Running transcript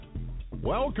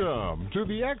Welcome to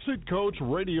the Exit Coach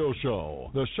Radio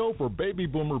Show, the show for baby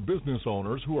boomer business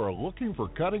owners who are looking for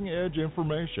cutting-edge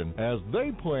information as they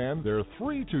plan their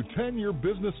 3 to 10-year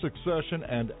business succession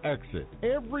and exit.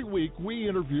 Every week, we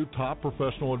interview top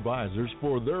professional advisors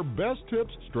for their best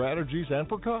tips, strategies, and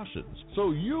precautions so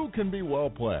you can be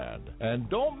well-planned. And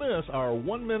don't miss our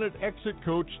 1-minute Exit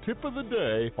Coach tip of the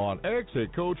day on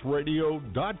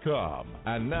ExitCoachRadio.com.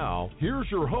 And now, here's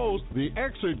your host, the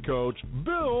Exit Coach,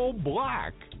 Bill Black.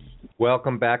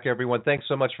 Welcome back, everyone. Thanks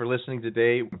so much for listening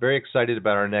today. I'm very excited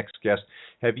about our next guest.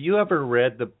 Have you ever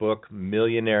read the book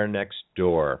Millionaire Next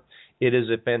Door? It is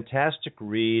a fantastic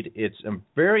read. It's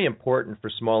very important for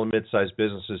small and mid-sized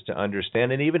businesses to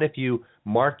understand, and even if you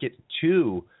market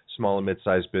to small and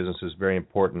mid-sized businesses, very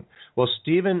important. Well,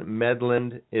 Stephen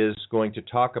Medland is going to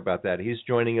talk about that. He's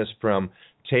joining us from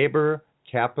Tabor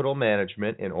Capital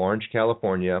Management in Orange,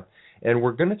 California. And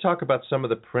we're going to talk about some of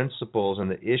the principles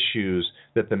and the issues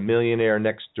that the millionaire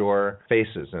next door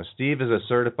faces. Now, Steve is a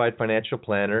certified financial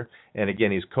planner, and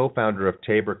again, he's co-founder of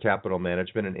Tabor Capital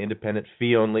Management, an independent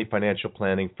fee-only financial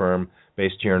planning firm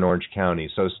based here in Orange County.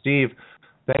 So, Steve,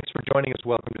 thanks for joining us.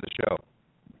 Welcome to the show.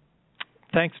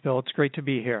 Thanks, Bill. It's great to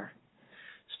be here.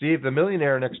 Steve, The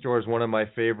Millionaire Next Door is one of my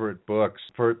favorite books.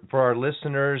 For our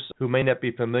listeners who may not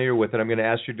be familiar with it, I'm going to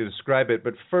ask you to describe it.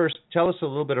 But first, tell us a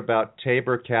little bit about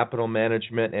Tabor Capital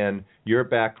Management and your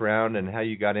background and how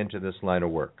you got into this line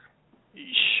of work.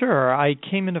 Sure. I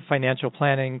came into financial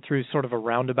planning through sort of a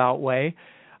roundabout way.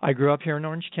 I grew up here in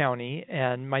Orange County,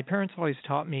 and my parents always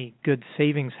taught me good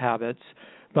savings habits,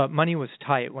 but money was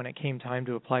tight when it came time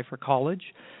to apply for college.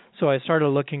 So I started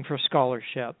looking for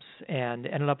scholarships and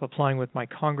ended up applying with my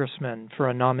congressman for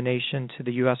a nomination to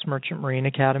the U.S. Merchant Marine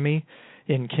Academy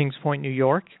in Kings Point, New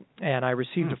York, and I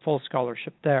received a full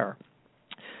scholarship there.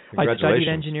 I studied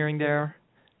engineering there.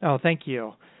 Oh, thank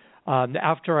you.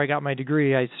 After I got my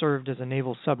degree, I served as a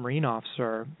naval submarine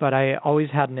officer, but I always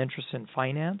had an interest in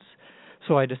finance.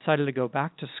 So I decided to go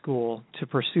back to school to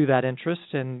pursue that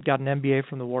interest and got an MBA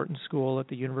from the Wharton School at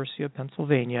the University of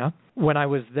Pennsylvania. When I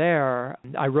was there,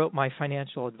 I wrote my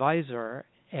financial advisor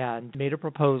and made a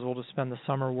proposal to spend the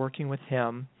summer working with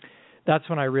him. That's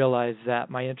when I realized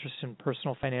that my interest in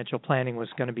personal financial planning was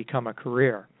going to become a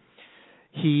career.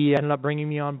 He ended up bringing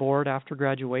me on board after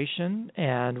graduation,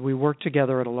 and we worked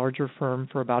together at a larger firm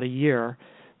for about a year.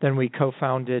 Then we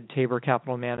co-founded Tabor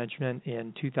Capital Management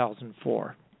in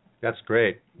 2004. That's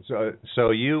great.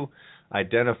 So you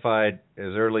identified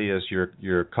as early as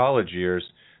your college years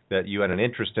that you had an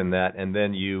interest in that, and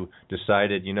then you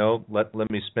decided,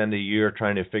 let me spend a year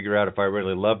trying to figure out if I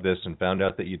really love this, and found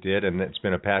out that you did, and it's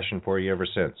been a passion for you ever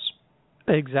since.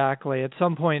 Exactly. At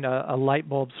some point, a light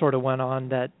bulb sort of went on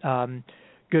that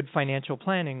good financial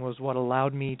planning was what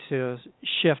allowed me to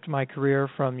shift my career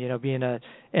from, being an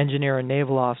engineer and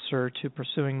naval officer to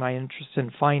pursuing my interest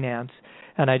in finance.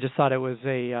 And I just thought it was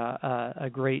a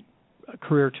great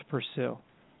career to pursue.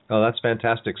 Oh, that's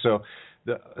fantastic. So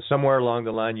somewhere along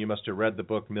the line, you must have read the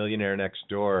book Millionaire Next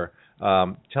Door.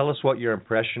 Tell us what your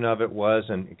impression of it was,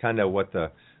 and kind of what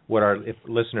our if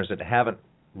listeners that haven't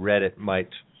read it might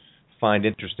find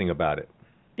interesting about it.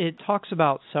 It talks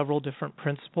about several different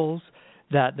principles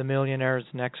that the millionaires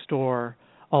next door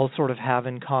all sort of have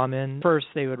in common. First,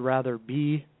 they would rather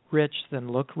be rich than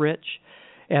look rich.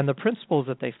 And the principles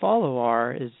that they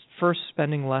follow is first,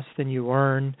 spending less than you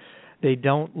earn. They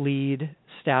don't lead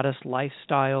status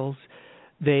lifestyles.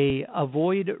 They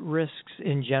avoid risks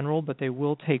in general, but they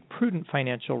will take prudent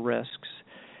financial risks.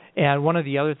 And one of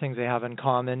the other things they have in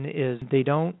common is they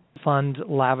don't fund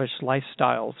lavish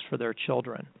lifestyles for their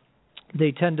children.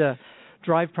 They tend to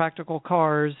drive practical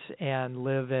cars and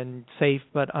live in safe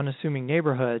but unassuming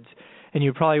neighborhoods, and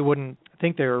you probably wouldn't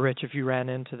think they were rich if you ran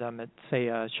into them at, say,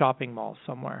 a shopping mall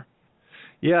somewhere.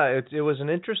 Yeah, it was an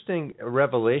interesting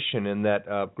revelation in that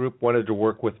group wanted to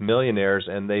work with millionaires,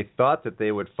 and they thought that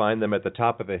they would find them at the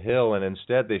top of the hill, and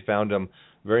instead they found them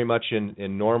very much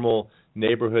in normal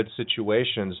neighborhood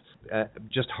situations,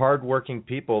 just hardworking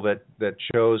people that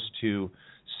chose to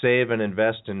save and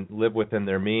invest and live within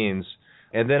their means.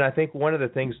 And then I think one of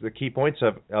the key points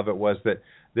of it was that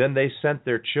then they sent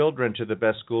their children to the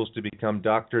best schools to become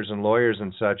doctors and lawyers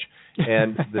and such,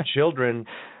 and the children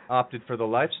opted for the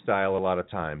lifestyle a lot of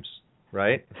times,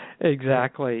 right?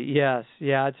 Exactly, yes.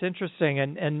 Yeah, it's interesting,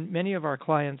 and many of our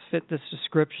clients fit this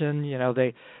description.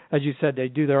 They, as you said, they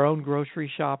do their own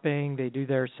grocery shopping, they do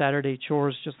their Saturday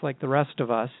chores just like the rest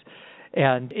of us.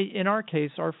 And in our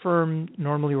case, our firm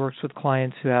normally works with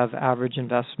clients who have average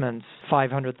investments,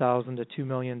 $500,000 to $2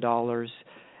 million,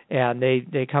 and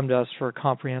they come to us for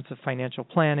comprehensive financial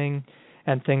planning,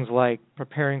 and things like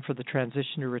preparing for the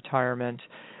transition to retirement,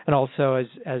 and also,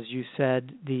 as you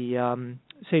said, the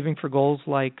saving for goals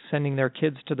like sending their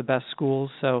kids to the best schools,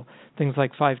 so things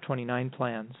like 529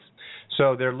 plans.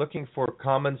 So they're looking for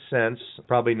common sense,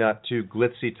 probably not too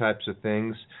glitzy types of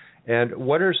things. And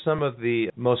what are some of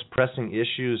the most pressing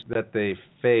issues that they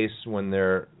face when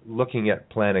they're looking at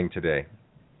planning today?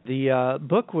 The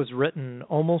book was written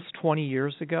almost 20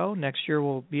 years ago. Next year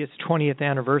will be its 20th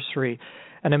anniversary,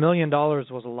 and $1 million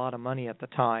was a lot of money at the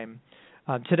time.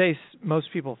 Today, most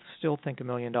people still think $1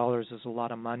 million is a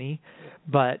lot of money,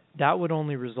 but that would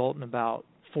only result in about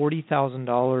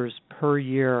 $40,000 per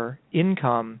year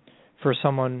income for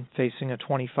someone facing a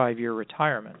 25-year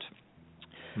retirement.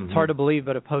 Mm-hmm. It's hard to believe,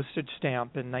 but a postage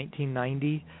stamp in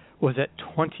 1990 was at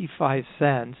 25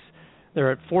 cents.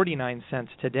 They're at 49 cents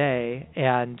today,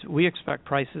 and we expect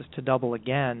prices to double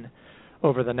again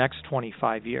over the next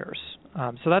 25 years.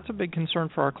 So that's a big concern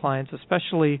for our clients,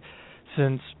 especially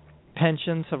since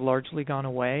pensions have largely gone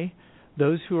away.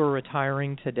 Those who are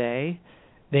retiring today,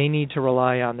 they need to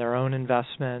rely on their own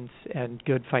investments and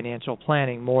good financial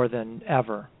planning more than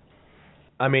ever.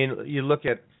 I mean, you look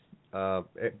at,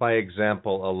 by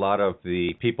example, a lot of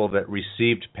the people that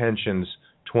received pensions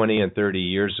 20 and 30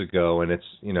 years ago, and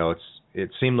it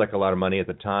seemed like a lot of money at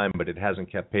the time, but it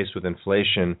hasn't kept pace with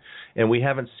inflation, and we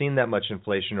haven't seen that much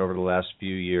inflation over the last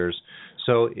few years.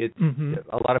 So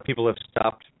a lot of people have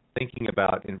stopped thinking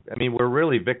about. I mean, we're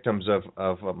really victims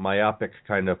of a myopic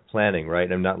kind of planning, right?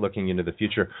 And not looking into the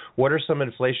future. What are some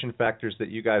inflation factors that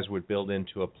you guys would build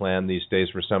into a plan these days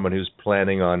for someone who's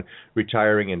planning on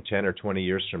retiring in 10 or 20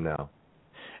 years from now?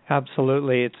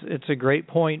 Absolutely. It's a great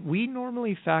point. We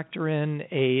normally factor in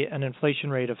an inflation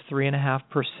rate of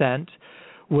 3.5%,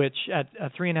 which at a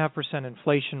 3.5%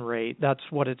 inflation rate, that's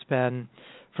what it's been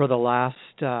for the last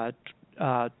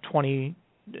 20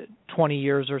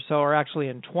 years or so, or actually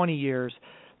in 20 years,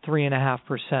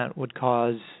 3.5% would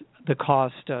cause the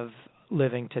cost of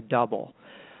living to double.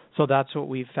 So that's what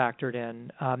we've factored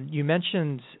in. You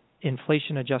mentioned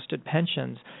inflation-adjusted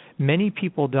pensions. Many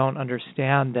people don't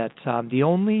understand that the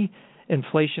only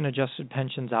inflation-adjusted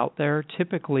pensions out there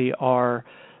typically are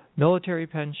military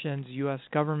pensions, U.S.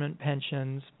 government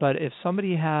pensions, but if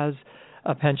somebody has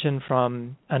a pension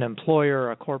from an employer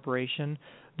or a corporation,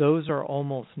 those are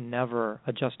almost never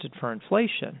adjusted for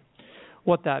inflation.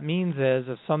 What that means is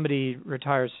if somebody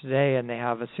retires today and they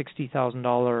have a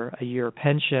 $60,000 a year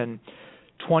pension,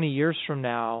 20 years from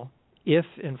now, if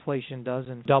inflation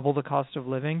doesn't double the cost of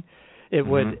living, it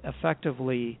would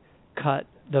effectively cut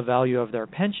the value of their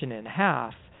pension in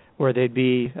half, where they'd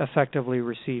be effectively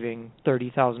receiving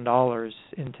 $30,000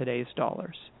 in today's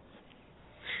dollars.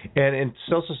 And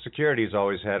Social Security has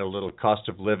always had a little cost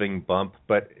of living bump,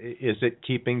 but is it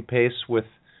keeping pace with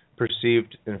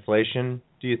perceived inflation,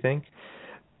 do you think?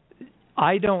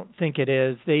 I don't think it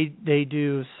is. They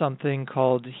do something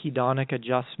called hedonic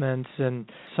adjustments and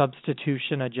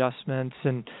substitution adjustments,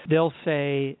 and they'll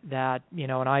say that, an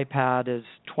iPad is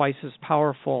twice as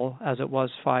powerful as it was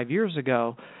 5 years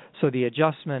ago, so the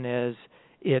adjustment is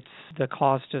the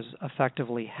cost is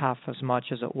effectively half as much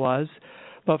as it was.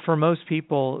 But for most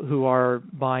people who are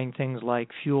buying things like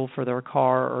fuel for their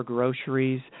car or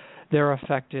groceries, they're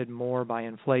affected more by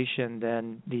inflation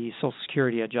than the Social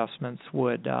Security adjustments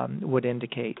would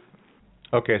indicate.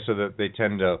 Okay, so that they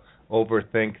tend to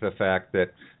overthink the fact that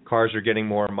cars are getting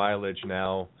more mileage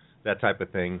now, that type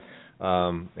of thing,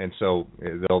 and so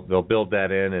they'll build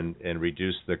that in and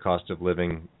reduce the cost of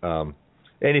living.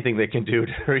 Anything they can do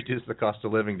to reduce the cost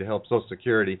of living to help Social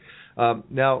Security.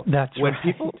 Now, that's when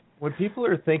right. When people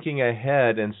are thinking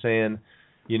ahead and saying,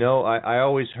 I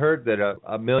always heard that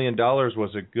 $1 million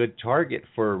was a good target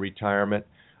for retirement.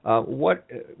 What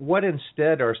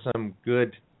instead are some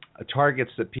good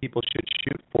targets that people should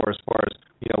shoot for as far as,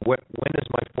 when does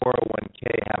my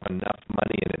 401k have enough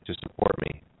money in it to support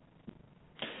me?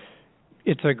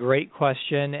 It's a great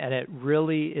question, and it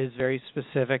really is very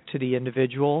specific to the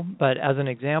individual. But as an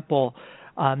example,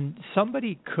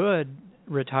 somebody could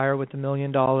retire with $1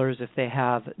 million if they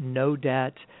have no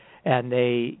debt and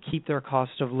they keep their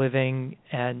cost of living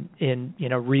and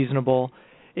reasonable.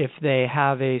 If they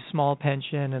have a small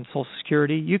pension and Social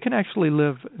Security, you can actually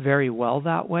live very well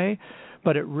that way,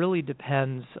 but it really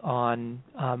depends on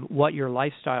what your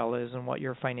lifestyle is and what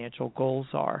your financial goals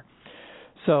are.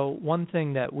 So one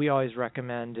thing that we always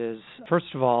recommend is,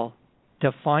 first of all,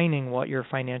 defining what your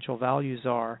financial values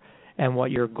are and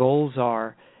what your goals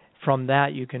are. From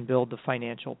that, you can build the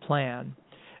financial plan.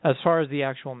 As far as the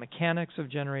actual mechanics of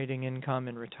generating income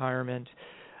in retirement,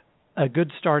 a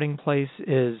good starting place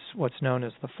is what's known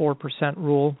as the 4%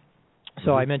 rule.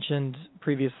 So I mentioned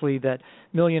previously that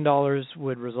 $1 million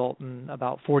would result in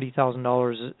about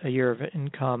 $40,000 a year of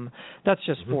income. That's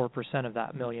just 4% of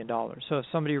that $1 million. So if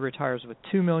somebody retires with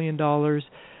 $2 million,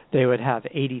 they would have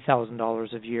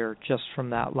 $80,000 a year just from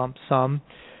that lump sum.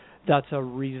 That's a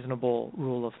reasonable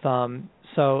rule of thumb.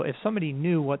 So if somebody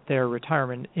knew what their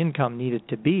retirement income needed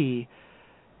to be,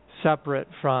 separate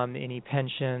from any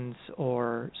pensions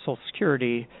or Social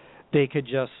Security, they could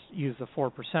just use the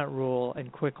 4% rule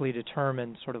and quickly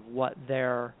determine sort of what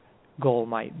their goal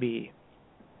might be.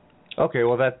 Okay,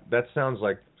 well that sounds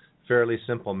like fairly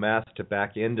simple math to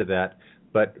back into that,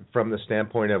 but from the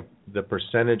standpoint of the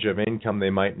percentage of income they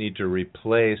might need to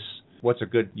replace, what's a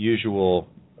good usual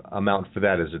amount for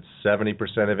that? Is it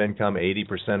 70% of income,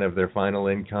 80% of their final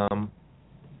income?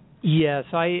 Yes,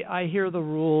 I hear the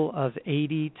rule of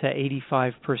 80 to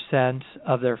 85%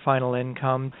 of their final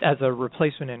income as a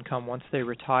replacement income once they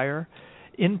retire.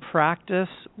 In practice,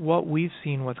 what we've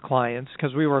seen with clients,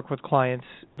 because we work with clients,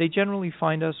 they generally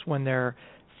find us when they're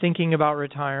thinking about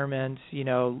retirement,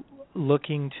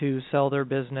 looking to sell their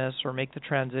business or make the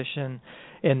transition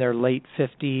in their late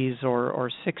 50s or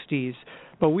 60s.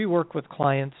 But we work with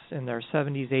clients in their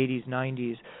 70s, 80s,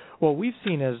 90s. What we've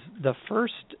seen is the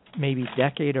first maybe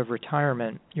decade of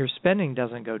retirement, your spending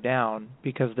doesn't go down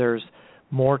because there's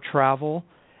more travel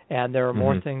and there are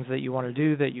more things that you want to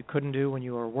do that you couldn't do when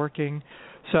you were working.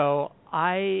 So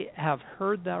I have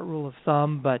heard that rule of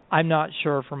thumb, but I'm not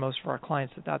sure for most of our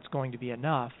clients that that's going to be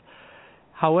enough.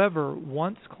 However,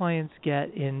 once clients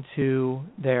get into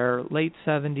their late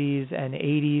 70s and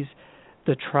 80s,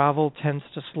 the travel tends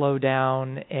to slow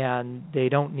down and they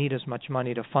don't need as much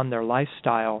money to fund their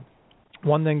lifestyle.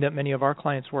 One thing that many of our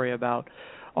clients worry about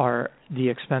are the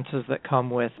expenses that come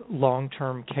with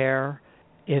long-term care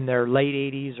in their late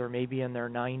 80s or maybe in their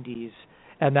 90s.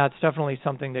 And that's definitely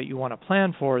something that you want to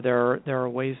plan for. There are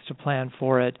ways to plan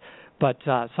for it, but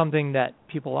something that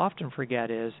people often forget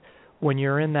is when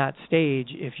you're in that stage,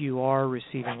 if you are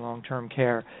receiving long-term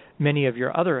care, many of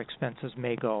your other expenses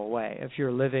may go away. If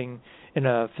you're living in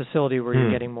a facility where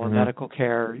you're getting more medical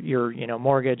care, your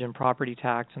mortgage and property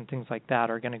tax and things like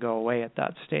that are going to go away at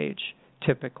that stage,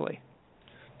 typically.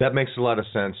 That makes a lot of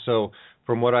sense. So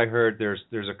from what I heard,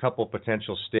 there's a couple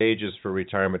potential stages for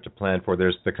retirement to plan for.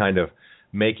 There's the kind of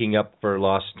making up for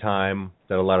lost time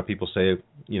that a lot of people say,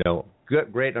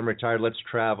 good, great, I'm retired, let's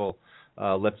travel.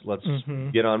 Let's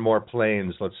get on more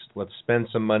planes. Let's spend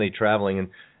some money traveling. And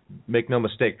make no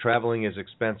mistake, traveling is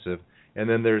expensive. And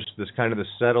then there's this kind of the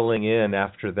settling in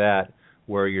after that,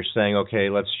 where you're saying, okay,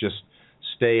 let's just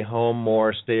stay home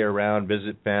more, stay around,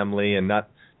 visit family, and not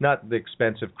the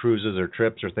expensive cruises or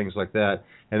trips or things like that.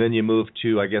 And then you move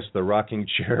to, I guess, the rocking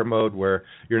chair mode, where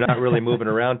you're not really moving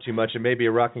around too much. It may be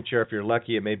a rocking chair if you're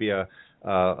lucky. It may be a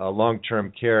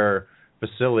long-term care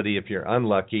facility if you're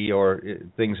unlucky or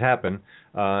things happen,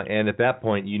 and at that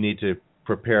point you need to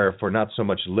prepare for not so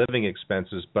much living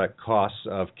expenses but costs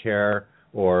of care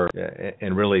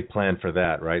and really plan for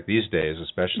that, right? These days,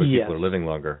 especially people are living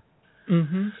longer.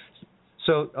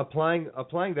 So applying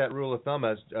that rule of thumb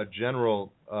as a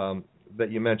general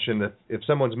that you mentioned, if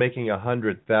someone's making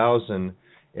 $100,000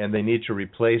 and they need to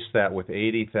replace that with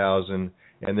 $80,000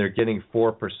 and they're getting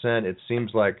 4%, it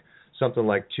seems like something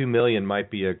like $2 million might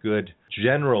be a good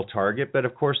general target, but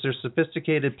of course there's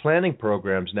sophisticated planning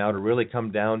programs now to really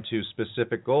come down to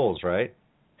specific goals, right?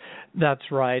 That's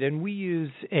right, and we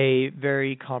use a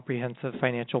very comprehensive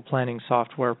financial planning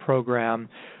software program.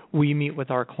 We meet with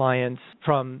our clients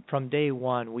from day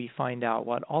one. We find out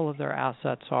what all of their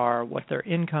assets are, what their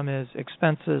income is,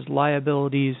 expenses,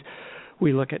 liabilities.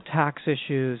 We look at tax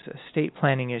issues, estate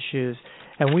planning issues,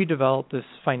 and we develop this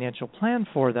financial plan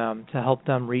for them to help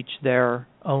them reach their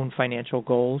own financial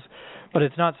goals. But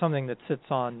it's not something that sits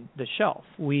on the shelf.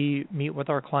 We meet with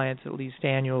our clients at least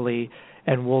annually,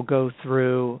 and we'll go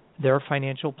through their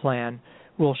financial plan.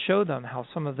 We'll show them how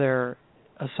some of their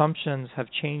assumptions have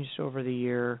changed over the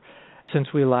year since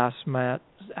we last met,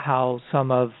 how some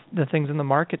of the things in the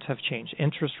markets have changed.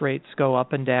 Interest rates go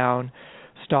up and down.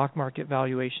 Stock market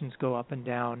valuations go up and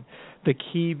down. The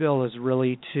key, Bill, is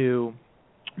really to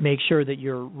make sure that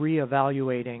you're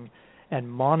reevaluating and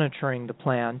monitoring the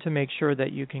plan to make sure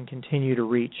that you can continue to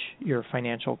reach your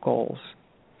financial goals.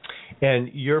 And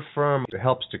your firm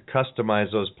helps to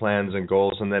customize those plans and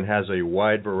goals and then has a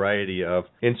wide variety of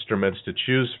instruments to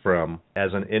choose from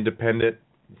as an independent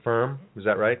firm. Is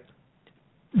that right?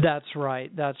 That's right.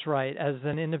 As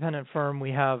an independent firm,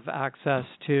 we have access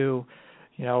to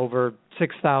over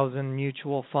 6,000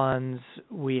 mutual funds.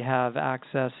 We have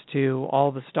access to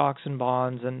all the stocks and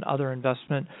bonds and other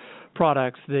investment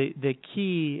products. The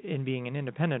key in being an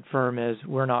independent firm is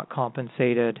we're not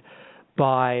compensated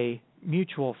by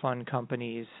mutual fund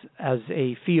companies. As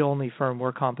a fee-only firm,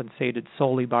 we're compensated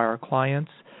solely by our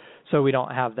clients, so we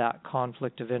don't have that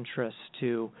conflict of interest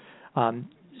to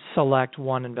select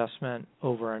one investment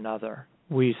over another.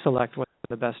 We select what's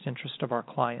in the best interest of our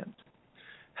clients.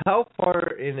 How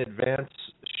far in advance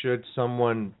should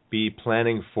someone be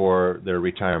planning for their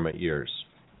retirement years?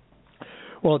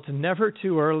 Well, it's never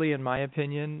too early, in my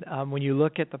opinion. When you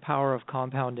look at the power of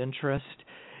compound interest,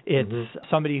 it's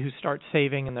somebody who starts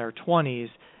saving in their 20s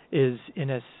is in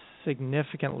a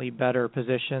significantly better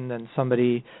position than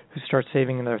somebody who starts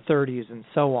saving in their 30s and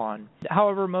so on.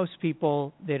 However, most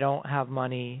people, they don't have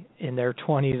money in their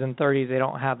 20s and 30s. They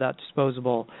don't have that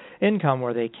disposable income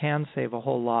where they can save a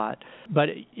whole lot. But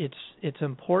it's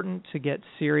important to get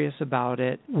serious about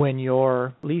it when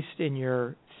you're at least in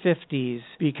your 50s,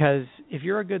 because if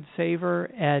you're a good saver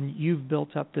and you've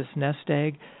built up this nest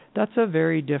egg, that's a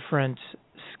very different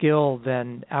skill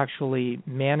than actually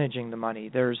managing the money.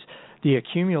 There's the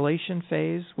accumulation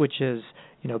phase, which is,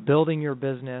 building your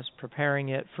business, preparing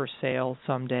it for sale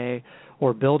someday,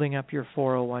 or building up your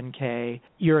 401k.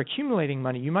 You're accumulating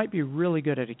money. You might be really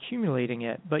good at accumulating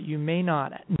it, but you may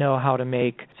not know how to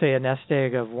make, say, a nest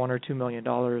egg of $1 or $2 million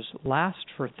last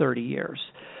for 30 years.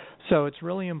 So it's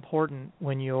really important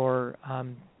when you're,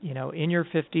 in your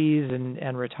 50s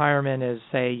and retirement is,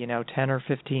 say, 10 or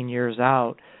 15 years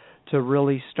out, to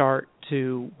really start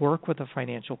to work with a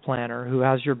financial planner who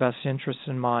has your best interests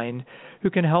in mind, who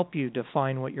can help you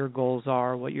define what your goals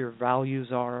are, what your values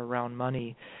are around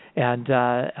money, and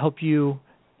help you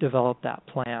develop that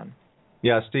plan.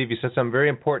 Yeah, Steve, you said something very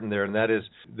important there, and that is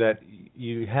that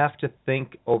you have to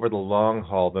think over the long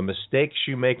haul. The mistakes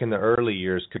you make in the early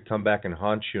years could come back and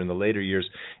haunt you in the later years.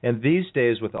 And these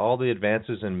days, with all the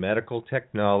advances in medical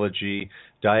technology,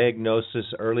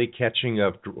 diagnosis, early catching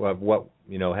of what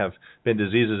have been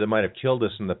diseases that might have killed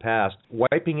us in the past,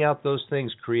 wiping out those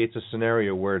things creates a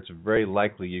scenario where it's very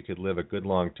likely you could live a good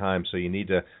long time. So you need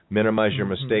to minimize your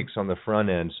mistakes on the front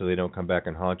end so they don't come back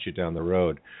and haunt you down the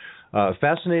road.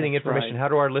 Fascinating That's information. right. How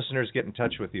do our listeners get in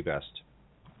touch with you best?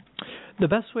 The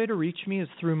best way to reach me is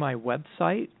through my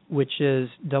website, which is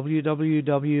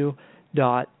www.tabr.net,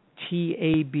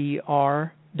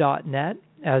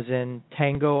 as in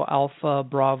Tango Alpha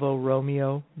Bravo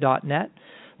Romeo.net.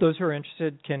 Those who are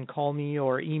interested can call me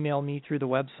or email me through the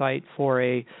website for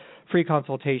a free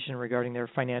consultation regarding their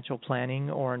financial planning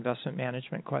or investment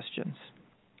management questions.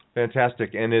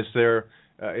 Fantastic. And is there,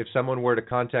 if someone were to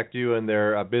contact you and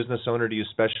they're a business owner, do you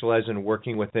specialize in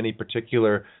working with any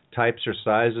particular types or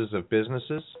sizes of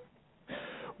businesses?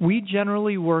 We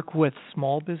generally work with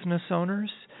small business owners,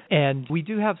 and we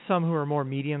do have some who are more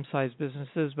medium-sized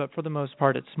businesses, but for the most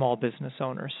part, it's small business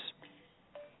owners.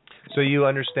 So you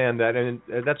understand that, and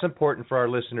that's important for our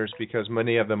listeners because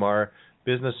many of them are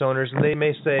business owners, and they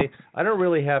may say, I don't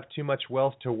really have too much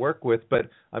wealth to work with, but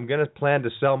I'm going to plan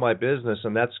to sell my business,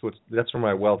 and that's where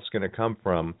my wealth's going to come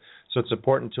from. So it's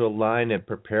important to align and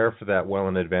prepare for that well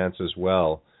in advance as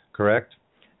well, correct?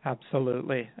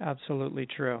 Absolutely. Absolutely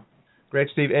true. Great,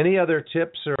 Steve. Any other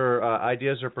tips or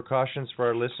ideas or precautions for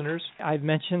our listeners? I've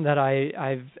mentioned that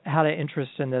I've had an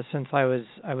interest in this since I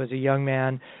was a young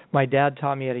man. My dad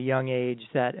taught me at a young age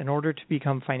that in order to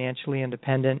become financially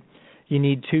independent, you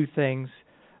need two things.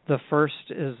 The first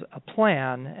is a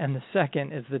plan, and the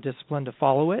second is the discipline to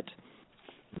follow it.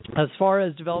 As far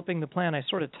as developing the plan, I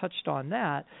sort of touched on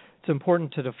that. It's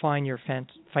important to define your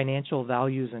financial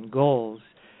values and goals,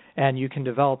 and you can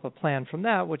develop a plan from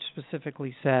that, which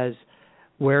specifically says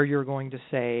where you're going to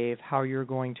save, how you're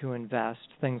going to invest,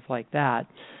 things like that.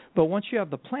 But once you have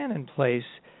the plan in place,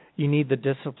 you need the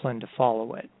discipline to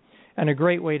follow it. And a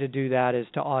great way to do that is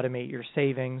to automate your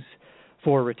savings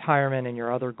for retirement and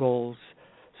your other goals.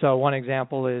 So one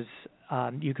example is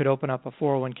you could open up a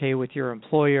 401k with your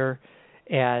employer,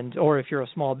 or if you're a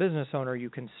small business owner, you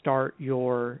can start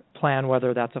your plan,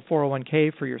 whether that's a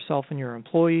 401k for yourself and your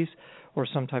employees or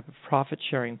some type of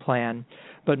profit-sharing plan.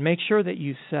 But make sure that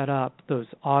you set up those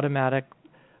automatic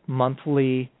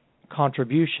monthly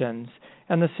contributions.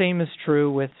 And the same is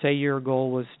true with, say, your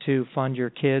goal was to fund your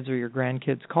kids' or your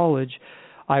grandkids' college.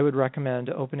 I would recommend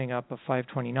opening up a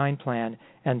 529 plan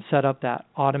and set up that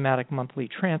automatic monthly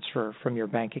transfer from your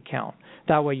bank account.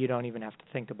 That way you don't even have to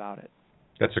think about it.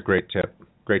 That's a great tip.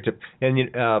 Great tip. And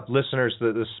listeners,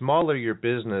 the smaller your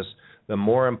business, the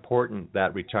more important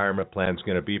that retirement plan is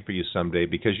going to be for you someday,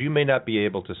 because you may not be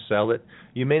able to sell it.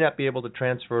 You may not be able to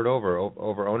transfer it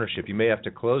over ownership. You may have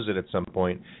to close it at some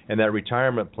point, and that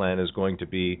retirement plan is going to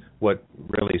be what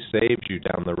really saves you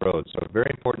down the road. So very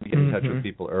important to get in touch with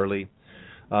people early.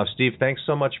 Steve, thanks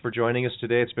so much for joining us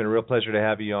today. It's been a real pleasure to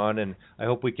have you on, and I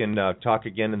hope we can talk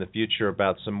again in the future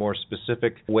about some more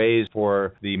specific ways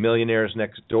for the millionaires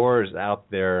next doors out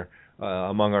there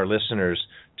among our listeners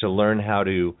to learn how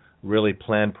to really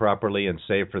plan properly and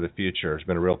save for the future. It's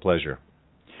been a real pleasure.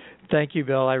 Thank you,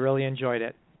 Bill. I really enjoyed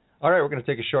it. All right, we're going to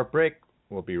take a short break.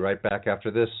 We'll be right back after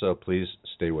this, so please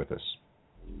stay with us.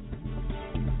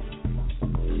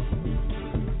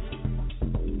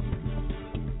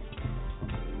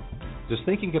 Does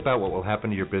thinking about what will happen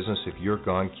to your business if you're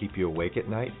gone keep you awake at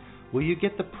night? Will you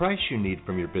get the price you need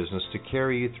from your business to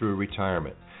carry you through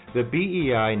retirement? The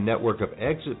BEI network of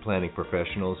exit planning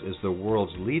professionals is the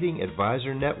world's leading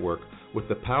advisor network with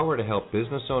the power to help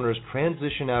business owners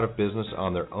transition out of business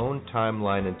on their own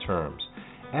timeline and terms.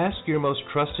 Ask your most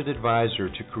trusted advisor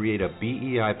to create a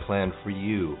BEI plan for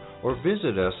you, or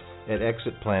visit us at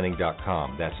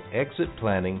exitplanning.com. That's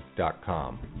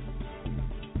exitplanning.com.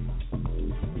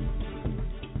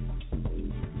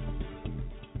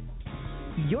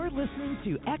 You're listening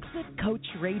to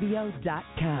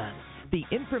ExitCoachRadio.com, the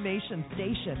information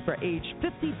station for age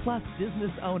 50-plus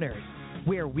business owners,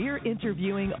 where we're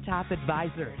interviewing top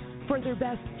advisors for their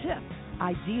best tips,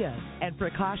 ideas, and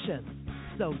precautions,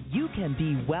 so you can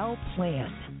be well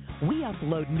planned. We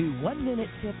upload new 1-minute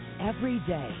tips every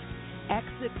day.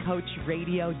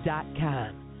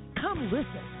 ExitCoachRadio.com. Come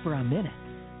listen for a minute.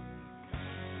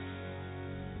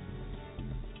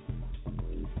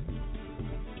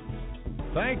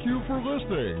 Thank you for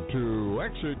listening to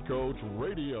Exit Coach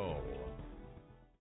Radio.